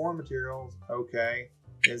 performed materials, okay.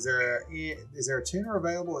 Is there a tuner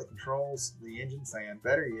available that controls the engine fan?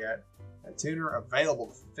 Better yet, a tuner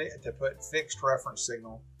available to put fixed reference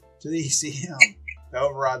signal to the ECM to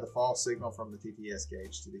override the false signal from the TTS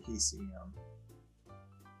gauge to the ECM.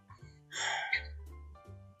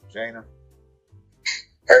 Shayna?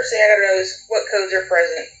 First thing I gotta know is what codes are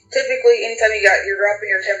present. Typically, anytime you're dropping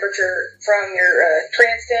your temperature from your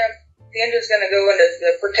trans temp, the engine's gonna go into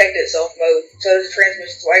the protect itself mode. So does the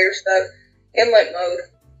transmission's while you're stuck inlet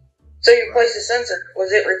mode. So you replaced the sensor.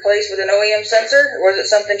 Was it replaced with an OEM sensor, or was it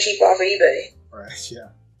something cheap off of eBay? Right. Yeah.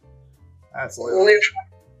 Absolutely.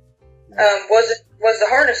 Was the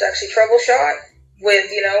harness actually troubleshot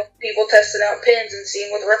with people testing out pins and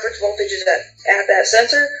seeing what the reference voltage is at that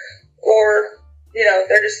sensor, or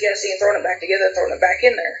they're just guessing and throwing it back together, throwing it back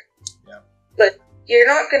in there? Yeah. But you're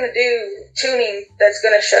not going to do tuning that's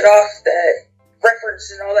going to shut off that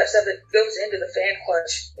reference and all that stuff that goes into the fan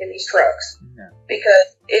clutch in these trucks. No.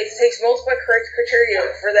 Because it takes multiple criteria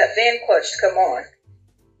for that fan clutch to come on.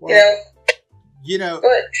 Well,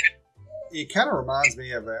 but it kind of reminds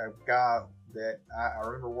me of a guy that I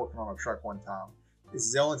remember working on a truck one time. This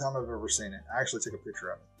is the only time I've ever seen it. I actually took a picture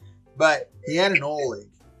of it. But he had an oil leak.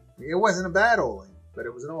 It wasn't a bad oil leak, but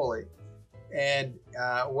it was an oil leak. And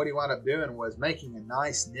what he wound up doing was making a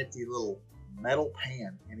nice, nifty little metal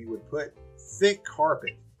pan, and he would put thick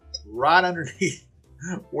carpet right underneath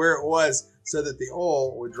where it was so that the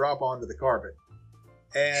oil would drop onto the carpet.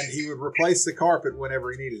 And he would replace the carpet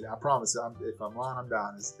whenever he needed it. I promise, if I'm lying, I'm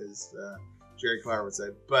dying, as Jerry Clower would say.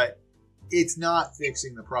 But it's not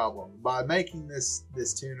fixing the problem. By making this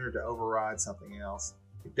tuner to override something else,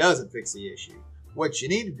 it doesn't fix the issue. What you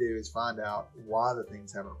need to do is find out why the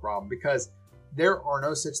thing's having a problem, because there are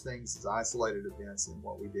no such things as isolated events in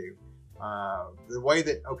what we do. The way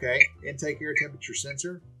that, intake air temperature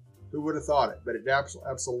sensor, who would have thought it? But it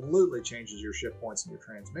absolutely changes your shift points in your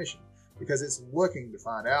transmission, because it's looking to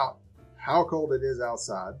find out how cold it is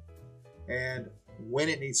outside and when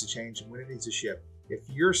it needs to change and when it needs to shift. If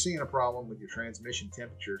you're seeing a problem with your transmission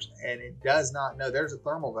temperatures and it does not know, there's a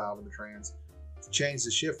thermal valve in the trans to change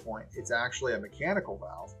the shift point. It's actually a mechanical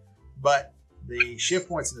valve, but the shift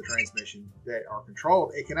points in the transmission that are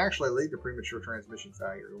controlled, it can actually lead to premature transmission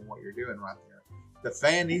failure in what you're doing right there. The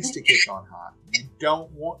fan needs to kick on high. You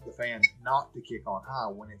don't want the fan not to kick on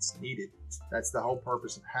high when it's needed. That's the whole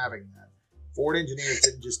purpose of having that. Ford engineers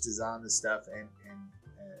didn't just design this stuff and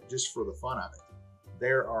just for the fun of it.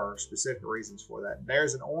 There are specific reasons for that.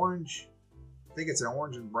 There's an orange, I think it's an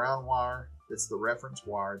orange and brown wire That's the reference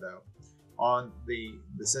wire, though, on the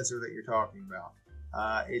sensor that you're talking about.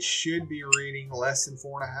 It should be reading less than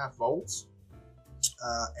 4.5 volts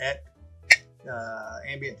at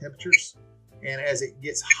ambient temperatures, and as it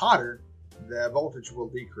gets hotter, the voltage will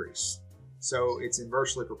decrease. So it's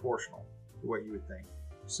inversely proportional to what you would think.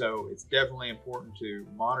 So it's definitely important to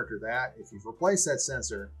monitor that. If you've replaced that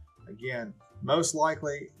sensor, again, most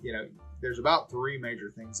likely, there's about 3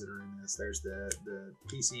 major things that are in this. There's the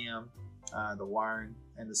PCM, the wiring,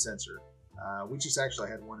 and the sensor. We just actually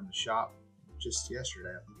had one in the shop just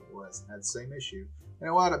yesterday, I think it was, and had the same issue. And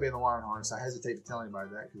it wound up being the wiring harness. I hesitate to tell anybody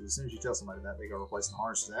that, because as soon as you tell somebody that, they go replace the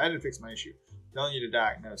harness. I didn't fix my issue. I'm telling you to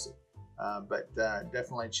diagnose it. But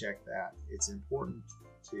definitely check that. It's important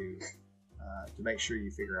to make sure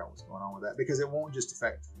you figure out what's going on with that, because it won't just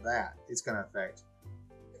affect that. It's going to affect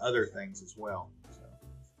other things as well. So.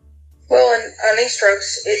 Well, and on these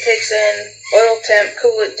trucks, it takes in oil temp,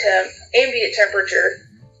 coolant temp, ambient temperature.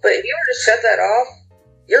 But if you were to shut that off,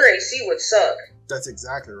 your AC would suck. That's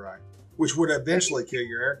exactly right. Which would eventually kill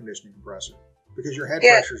your air conditioning compressor, because your head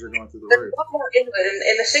pressures are going through the There's roof. a lot more into it,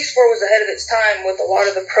 and the 6.4 was ahead of its time with a lot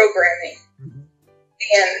of the programming.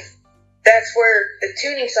 And that's where the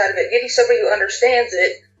tuning side of it, getting somebody who understands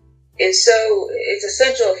it, it's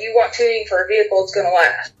essential. If you want tuning for a vehicle, it's going to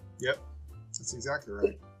last. Yep, that's exactly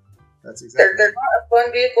right. They're not a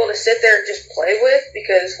fun vehicle to sit there and just play with,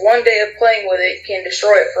 because one day of playing with it can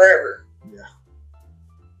destroy it forever.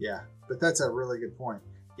 Yeah, but that's a really good point.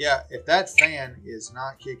 Yeah, if that fan is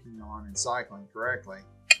not kicking on and cycling correctly,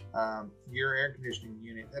 your air conditioning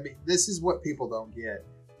unit, this is what people don't get.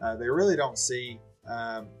 They really don't see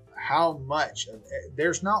how much of,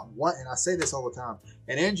 there's not one, and I say this all the time,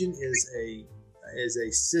 an engine is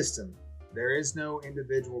a system. There is no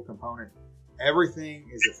individual component. Everything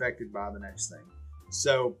is affected by the next thing.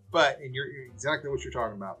 So, and you're exactly what you're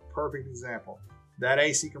talking about. Perfect example. That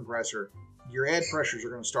AC compressor, your head pressures are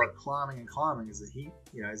going to start climbing and climbing as the heat,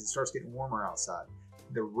 as it starts getting warmer outside.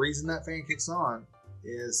 The reason that fan kicks on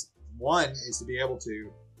is, one, is to be able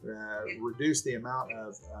to reduce the amount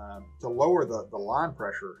of, to lower the line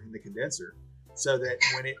pressure in the condenser, so that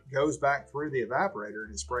when it goes back through the evaporator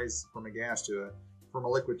and it sprays from a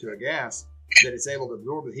liquid to a gas, that it's able to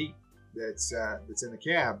absorb the heat that's in the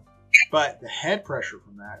cab. But the head pressure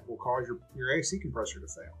from that will cause your AC compressor to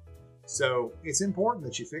fail. So it's important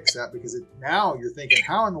that you fix that, because now you're thinking,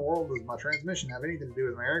 how in the world does my transmission have anything to do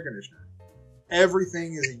with my air conditioner?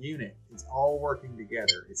 Everything is a unit. It's all working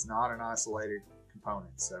together. It's not an isolated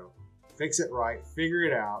component. So fix it right, figure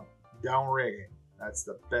it out, don't rig it. That's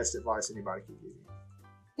the best advice anybody can give you.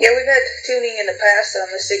 Yeah, we've had tuning in the past on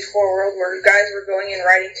the 6.4 world where guys were going and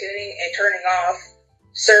writing tuning and turning off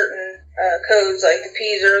certain codes like the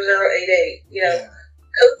P0088,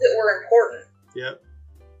 codes that were important. Yep.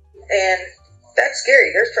 And that's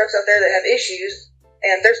scary. There's trucks out there that have issues,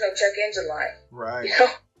 and there's no check engine light. Right.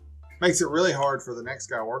 Makes it really hard for the next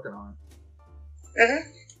guy working on it. Yeah.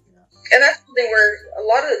 And that's something where a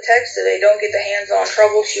lot of the techs today don't get the hands-on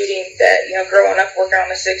troubleshooting that, growing up working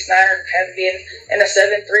on a 6.9 or having been in a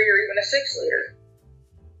 7.3 or even a 6-liter.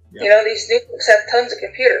 Yep. These new folks have tons of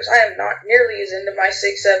computers. I am not nearly as into my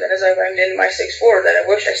 6.7 as I'm into my 6.4 that I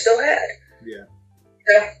wish I still had. Yeah.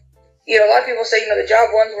 A lot of people say, the job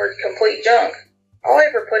ones were complete junk. All I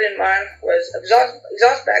ever put in mine was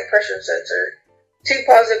exhaust back pressure sensor, 2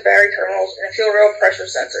 positive battery terminals, and a fuel rail pressure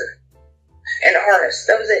sensor, and a harness.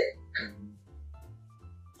 That was it.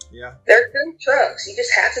 Yeah. They're good trucks. You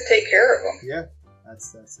just have to take care of them. Yeah,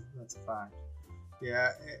 that's a fact.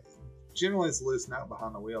 Yeah, generally it's loose nut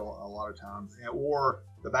behind the wheel a lot of times. Or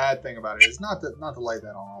the bad thing about it is not to lay that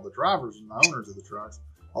on all the drivers and the owners of the trucks.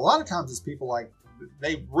 A lot of times it's people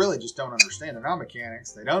they really just don't understand. They're not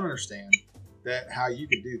mechanics. They don't understand that how you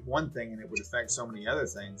could do one thing and it would affect so many other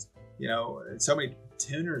things. So many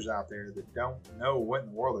tuners out there that don't know what in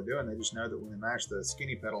the world they're doing. They just know that when they mash the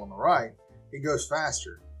skinny pedal on the right, it goes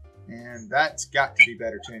faster. And that's got to be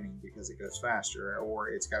better tuning, because it goes faster, or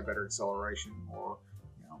it's got better acceleration, or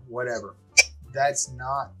whatever. That's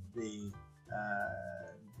not the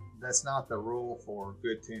rule for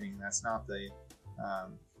good tuning. That's not the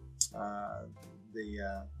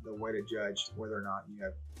way to judge whether or not you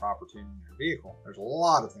have proper tuning in your vehicle. There's a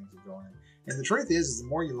lot of things that go in, and the truth is the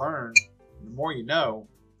more you learn, the more you know,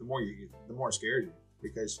 the more it scares you,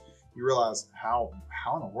 because you realize how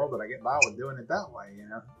in the world did I get by with doing it that way?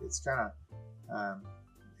 It's kind of, I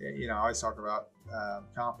always talk about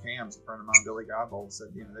comp cams. A friend of mine, Billy Godbold, said,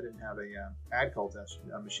 they didn't have a ADCOL test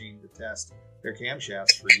machine to test their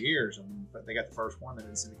camshafts for years, and but they got the first one. They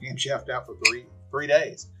didn't send the camshaft out for three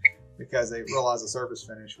days. because they realized the surface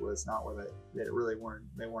finish was not where they really wanted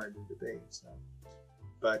it to be. So,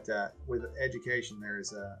 but with education, there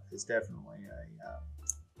is definitely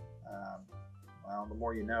well, the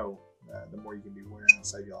more you know, the more you can be wearing and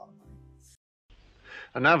save you a lot of money.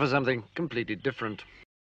 And now for something completely different.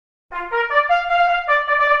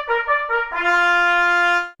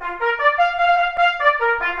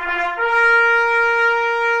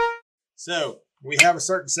 So we have a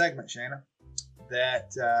certain segment, Shayna,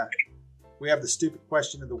 that we have the stupid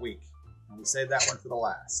question of the week, and we save that one for the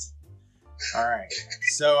last. All right,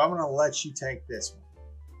 so I'm going to let you take this one.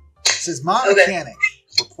 It says, my mechanic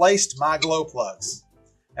replaced my glow plugs,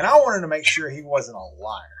 and I wanted to make sure he wasn't a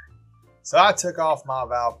liar. So I took off my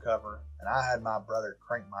valve cover, and I had my brother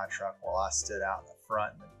crank my truck while I stood out in the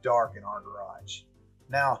front in the dark in our garage.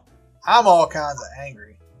 Now, I'm all kinds of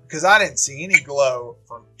angry because I didn't see any glow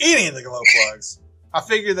from any of the glow plugs. I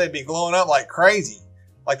figured they'd be glowing up like crazy,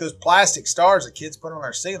 like those plastic stars that kids put on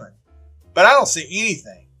their ceiling. But I don't see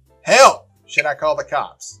anything. Help! Should I call the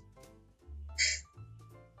cops?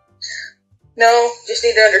 No, just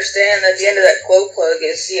need to understand that the end of that glow plug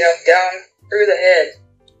is, down through the head.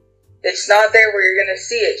 It's not there where you're going to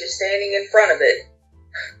see it, just standing in front of it.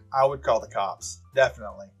 I would call the cops.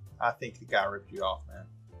 Definitely. I think the guy ripped you off, man.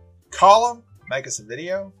 Call him, make us a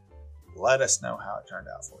video, let us know how it turned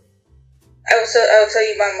out for you. I will tell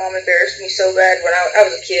you, my mom embarrassed me so bad when I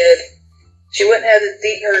was a kid. She wouldn't have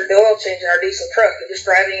the oil change in our diesel truck. Just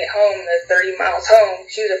driving it home, the 30 miles home,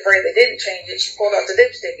 she was afraid they didn't change it. She pulled out the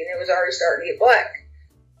dipstick and it was already starting to get black.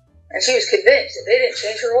 And she was convinced that they didn't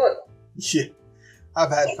change her oil. Yeah,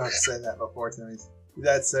 I've had folks say that before to me.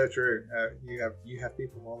 That's so true. You have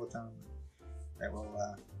people all the time that will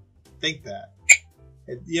think that.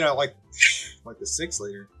 Like the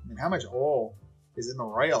 6-liter. I mean, how much oil is in the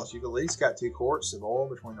rails? You've at least got 2 quarts of oil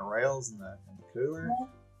between the rails and the cooler.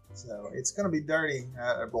 So it's going to be dirty,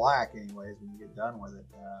 black anyways, when you get done with it.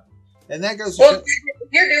 And that goes. Well,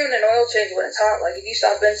 if you're doing an oil change when it's hot, like if you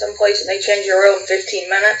stop in someplace and they change your oil in 15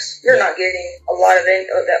 minutes, you're not getting a lot of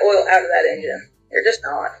that oil out of that engine. You're just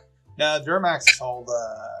not. Now, Duramaxes hold.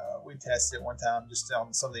 We tested it one time just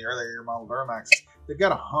on some of the earlier model Duramaxes. They've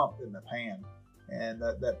got a hump in the pan, and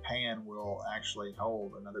that pan will actually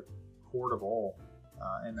hold another quart of oil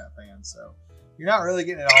in that pan. So you're not really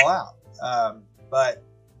getting it all out. But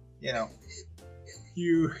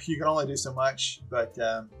you can only do so much. But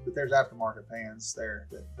there's aftermarket pans there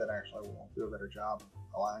that actually will do a better job of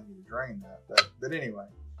allowing you to drain that. But anyway,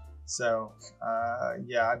 so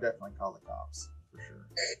yeah, I definitely call the cops for sure.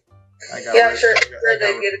 I'm sure they'd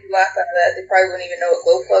get a laugh out of that. They probably wouldn't even know what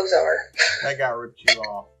glow plugs are. That guy ripped you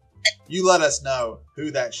off. You let us know who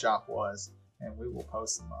that shop was, and we will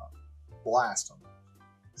post them up. Blast them.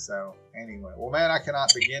 So anyway, well, man, I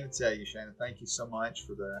cannot begin to tell you, Shayna, thank you so much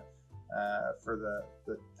for the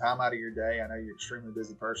time out of your day. I know you're an extremely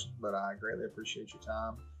busy person, but I greatly appreciate your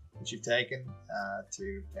time that you've taken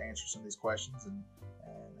to answer some of these questions and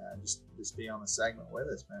just be on the segment with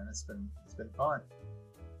us, man. It's been fun.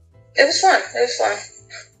 It was fun.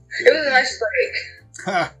 It was a nice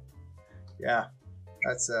break. Yeah,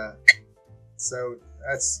 that's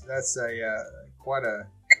quite a,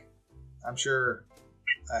 I'm sure,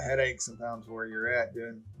 a headache sometimes where you're at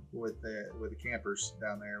doing with the campers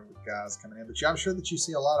down there with guys coming in. But I'm sure that you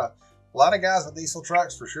see a lot of guys with diesel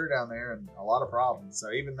trucks for sure down there, and a lot of problems.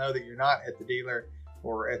 So even though that you're not at the dealer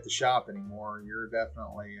or at the shop anymore, you're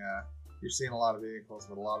definitely you're seeing a lot of vehicles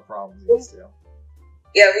with a lot of problems still.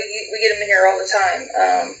 Yeah, we get them in here all the time.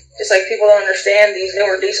 Just like people don't understand these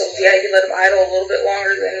newer diesels. Yeah, you let them idle a little bit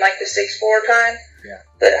longer than like the 6.4 time. Yeah.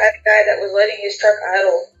 But I had a guy that was letting his truck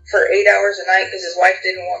idle for 8 hours a night because his wife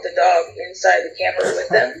didn't want the dog inside the camper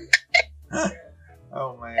with them.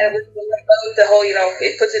 Oh man. And with the limp mode,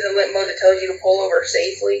 it puts it in limp mode that tells you to pull over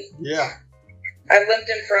safely. Yeah. I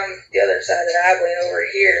limped him from the other side of the Abilene over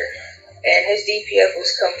here, and his DPF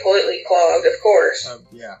was completely clogged, of course.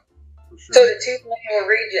 Yeah. Sure. So the 2 manual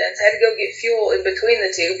regions had to go get fuel in between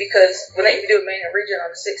the 2 because when you do a manual region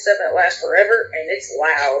on a 6.7, it lasts forever and it's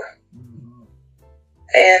loud. Mm-hmm.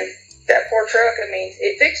 And that poor truck, I mean,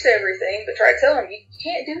 it fixed everything, but try to tell them you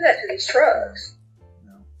can't do that to these trucks.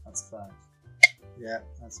 No, that's a fact. Yeah,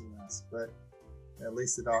 that's a mess. But at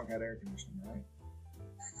least the dog had air conditioning, right?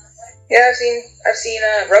 Yeah, I've seen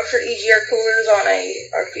ruptured EGR coolers on an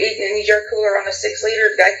EGR cooler on a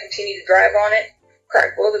 6-liter. The guy continued to drive on it.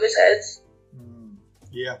 Crack both of his heads.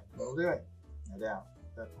 Yeah, we'll do it. No doubt.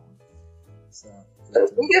 Definitely. So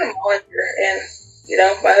we get them all in here. And,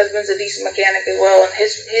 my husband's a decent mechanic as well. And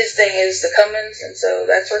his thing is the Cummins. And so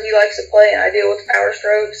that's where he likes to play. And I deal with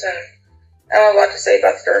Powerstrokes. And I don't have a lot to say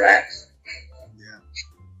about the Duramax. Yeah.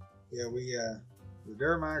 Yeah, the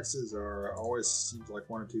Duramaxes are always seems like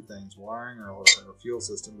one of two things: wiring or fuel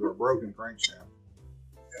systems or a broken crankshaft.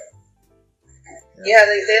 Yeah,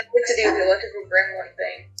 they like to do the electrical gremlin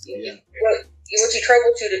thing. What you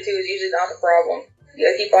troubleshoot it to is usually not the problem. You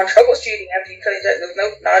gotta keep on troubleshooting after you cut it. Goes,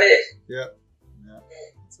 nope, not it. Yep.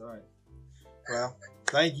 That's right. Well,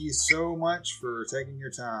 thank you so much for taking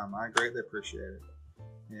your time. I greatly appreciate it.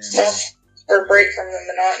 And, for a break from the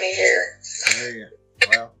monotony here. There you go.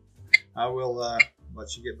 Well, I will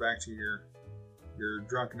let you get back to your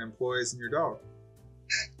drunken employees and your dog.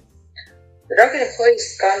 The drunken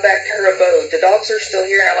employee's gone back to her abode. The dogs are still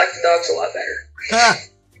here, and I like the dogs a lot better.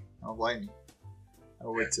 I don't blame you. I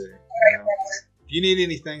would too. If you need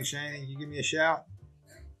anything, Shayna, you give me a shout,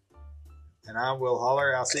 and I will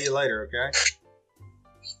holler. I'll see you later, okay?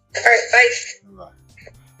 All right, bye. Bye.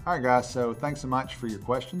 All right, guys. So thanks so much for your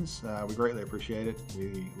questions. We greatly appreciate it.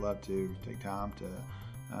 We love to take time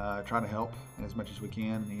to try to help as much as we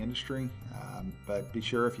can in the industry. But be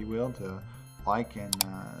sure, if you will, to like and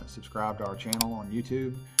subscribe to our channel on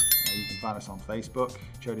YouTube. You can find us on Facebook,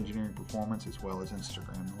 Chode Engineering Performance, as well as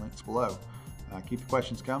Instagram. The links below. Keep the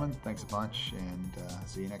questions coming. Thanks a bunch, and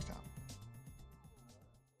see you next time.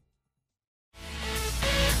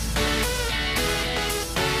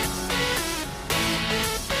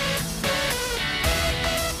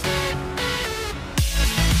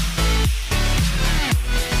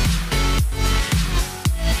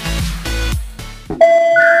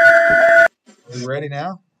 Are you ready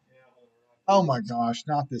now? Oh my gosh,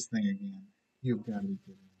 not this thing again. You've got to be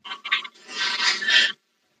kidding me.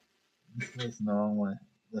 It's facing the wrong way.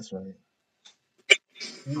 That's right.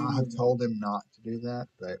 I have told him not to do that,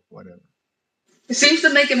 but whatever. It seems to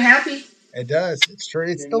make him happy. It does. It's true.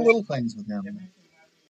 It's the little things with him.